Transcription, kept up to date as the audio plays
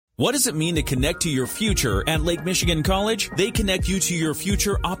What does it mean to connect to your future at Lake Michigan College? They connect you to your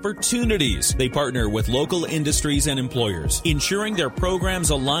future opportunities. They partner with local industries and employers, ensuring their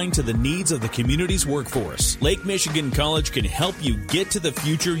programs align to the needs of the community's workforce. Lake Michigan College can help you get to the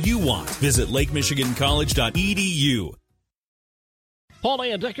future you want. Visit lakemichigancollege.edu. Paul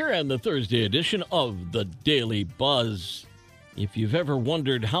Landecker and the Thursday edition of the Daily Buzz. If you've ever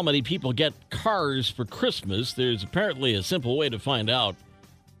wondered how many people get cars for Christmas, there's apparently a simple way to find out.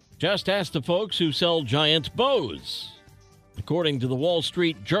 Just ask the folks who sell giant bows. According to the Wall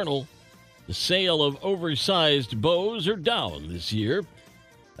Street Journal, the sale of oversized bows are down this year.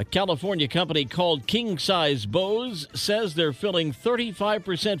 A California company called King Size Bows says they're filling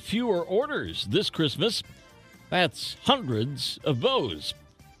 35% fewer orders this Christmas. That's hundreds of bows.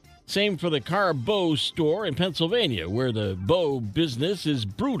 Same for the Car Bow store in Pennsylvania, where the bow business is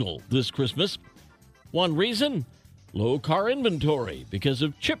brutal this Christmas. One reason? Low car inventory because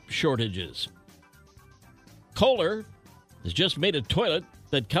of chip shortages. Kohler has just made a toilet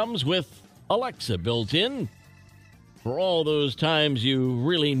that comes with Alexa built in. For all those times you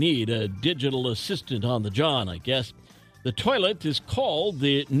really need a digital assistant on the john, I guess. The toilet is called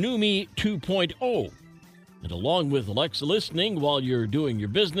the Numi 2.0. And along with Alexa listening while you're doing your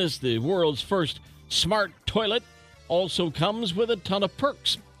business, the world's first smart toilet also comes with a ton of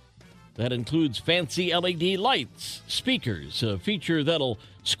perks. That includes fancy LED lights, speakers, a feature that'll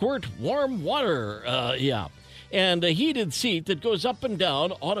squirt warm water, and a heated seat that goes up and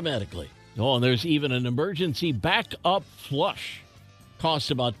down automatically. Oh, and there's even an emergency backup flush.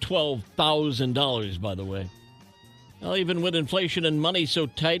 Costs about $12,000, by the way. Well, even with inflation and money so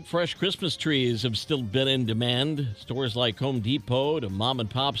tight, fresh Christmas trees have still been in demand. Stores like Home Depot to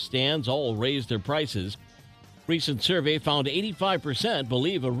mom-and-pop stands all raised their prices. Recent survey found 85%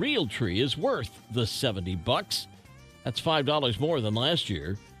 believe a real tree is worth the $70. That's $5 more than last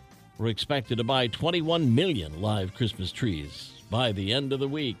year. We're expected to buy 21 million live Christmas trees by the end of the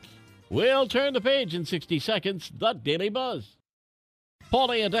week. We'll turn the page in 60 seconds. The Daily Buzz. Paul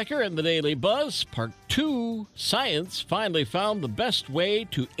Landecker and the Daily Buzz. Part 2. Science finally found the best way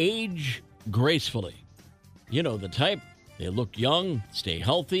to age gracefully. You know the type. They look young, stay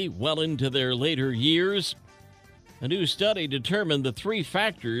healthy, well into their later years. A new study determined the 3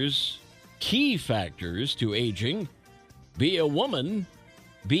 key factors to aging: be a woman,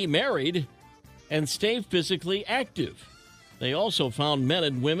 be married, and stay physically active. They also found men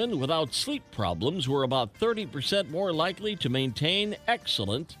and women without sleep problems were about 30% more likely to maintain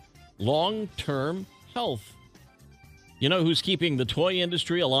excellent long-term health. You know who's keeping the toy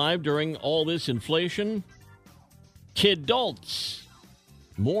industry alive during all this inflation? Kidults.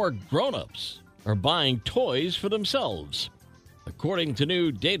 More grown-ups are buying toys for themselves. According to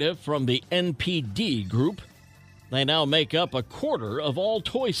new data from the NPD Group, they now make up a quarter of all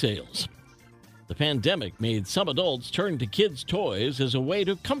toy sales. The pandemic made some adults turn to kids' toys as a way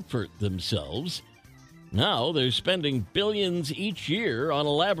to comfort themselves. Now they're spending billions each year on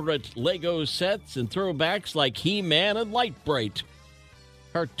elaborate Lego sets and throwbacks like He-Man and Light-Bright.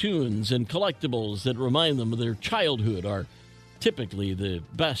 Cartoons and collectibles that remind them of their childhood are typically the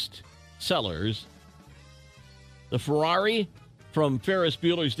best sellers. The Ferrari from Ferris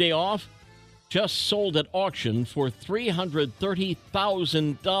Bueller's Day Off just sold at auction for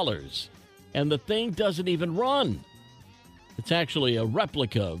 $330,000, and the thing doesn't even run. It's actually a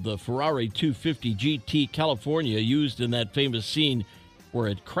replica of the Ferrari 250 GT California used in that famous scene where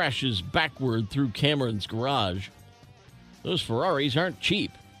it crashes backward through Cameron's garage. Those Ferraris aren't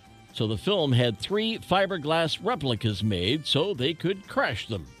cheap, so the film had 3 fiberglass replicas made so they could crash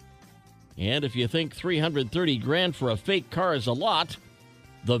them. And if you think $330,000 for a fake car is a lot,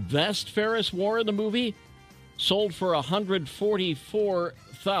 the vest Ferris wore in the movie sold for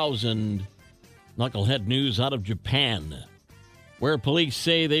 $144,000. Knucklehead news out of Japan, where police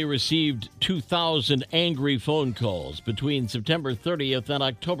say they received 2,000 angry phone calls between September 30th and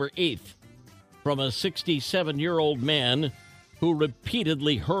October 8th from a 67-year-old man who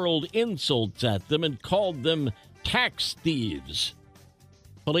repeatedly hurled insults at them and called them tax thieves.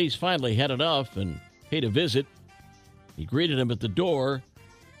 Police finally had enough and paid a visit. He greeted him at the door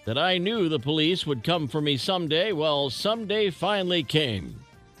that I knew the police would come for me someday. Well, someday finally came.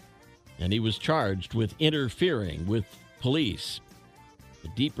 And he was charged with interfering with police. A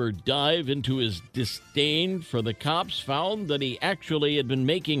deeper dive into his disdain for the cops found that he actually had been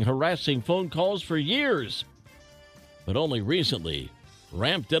making harassing phone calls for years, but only recently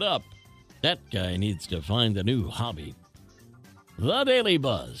ramped it up. That guy needs to find a new hobby. The Daily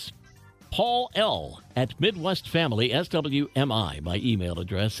Buzz. Paul L. at Midwest Family, SWMI, my email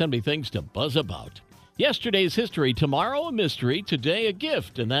address. Send me things to buzz about. Yesterday's history, tomorrow a mystery, today a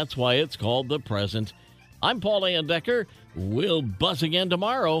gift, and that's why it's called the present. I'm Paul Andecker. We'll buzz again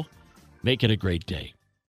tomorrow. Make it a great day.